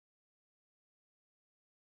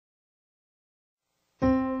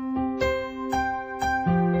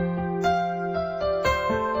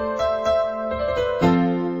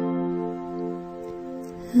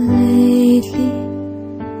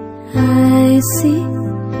see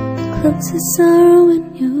clouds of sorrow in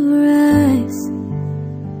your eyes,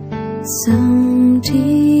 some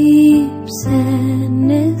deep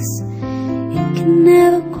sadness it can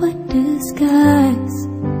never quite disguise.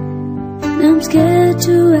 And I'm scared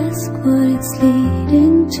to ask what it's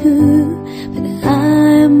leading to, but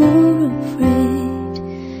I'm more afraid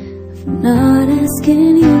of not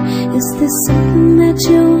asking you. Is there something that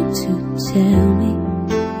you want to tell me?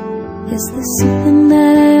 Is there something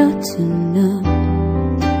that I ought to know?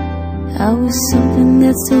 Always something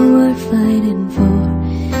that's so worth fighting for?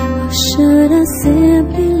 Or should I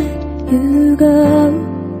simply let you go?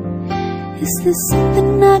 Is there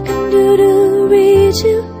something I can do to reach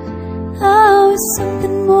you? Oh, it's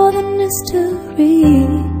something more than mystery.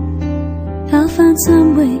 I'll find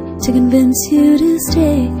some way to convince you to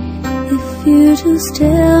stay, if you just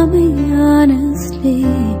tell me honestly.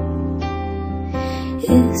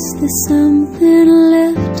 Is there something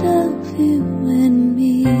left of you and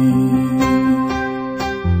me?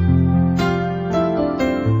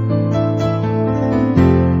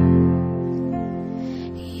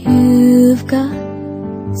 You've got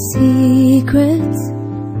secrets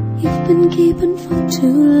you've been keeping for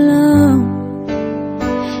too long,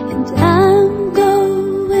 and I'm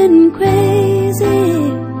going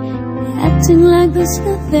crazy, acting like there's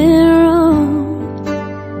nothing wrong.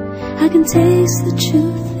 I can taste the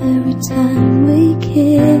truth every time we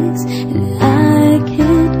kiss, and I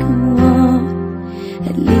can't go on,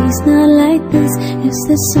 at least not like this. Is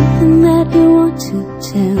there something that you want to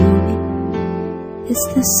tell me? Is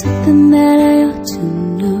there something that I ought to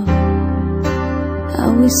know?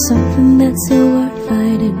 Always something that's so worth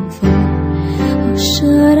fighting for? Or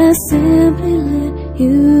should I simply let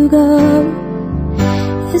you go?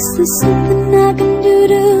 Is there something I can do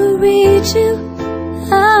to reach you?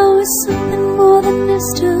 Oh, it's something more than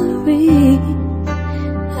mystery.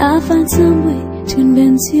 I'll find some way to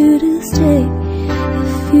convince you to stay,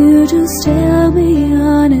 if you just tell me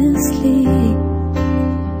honestly.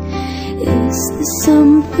 Is there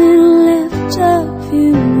something left of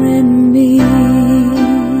you and me?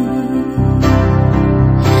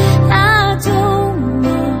 I don't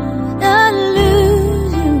wanna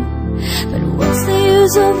lose you, but what's the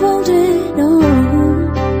use of holding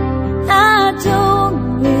on? I don't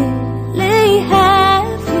really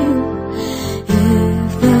have you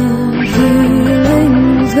if the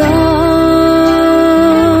feeling's gone.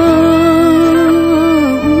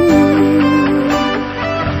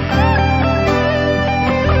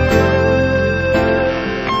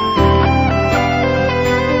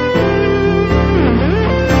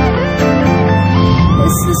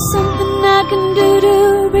 Is there something I can do to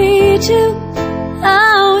reach you?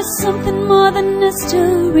 Oh, it's something more than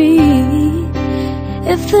mystery.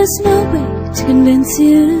 If there's no way to convince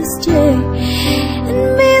you to stay and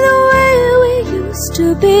be the way we used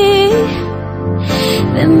to be,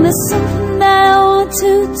 then there's something that I want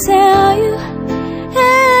to tell you,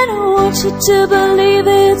 and I want you to believe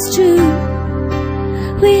it's true.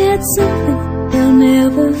 We had something they'll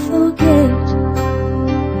never forget,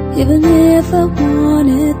 even if I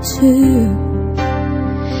wanted to,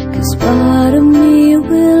 'cause part of me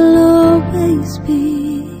will always be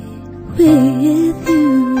with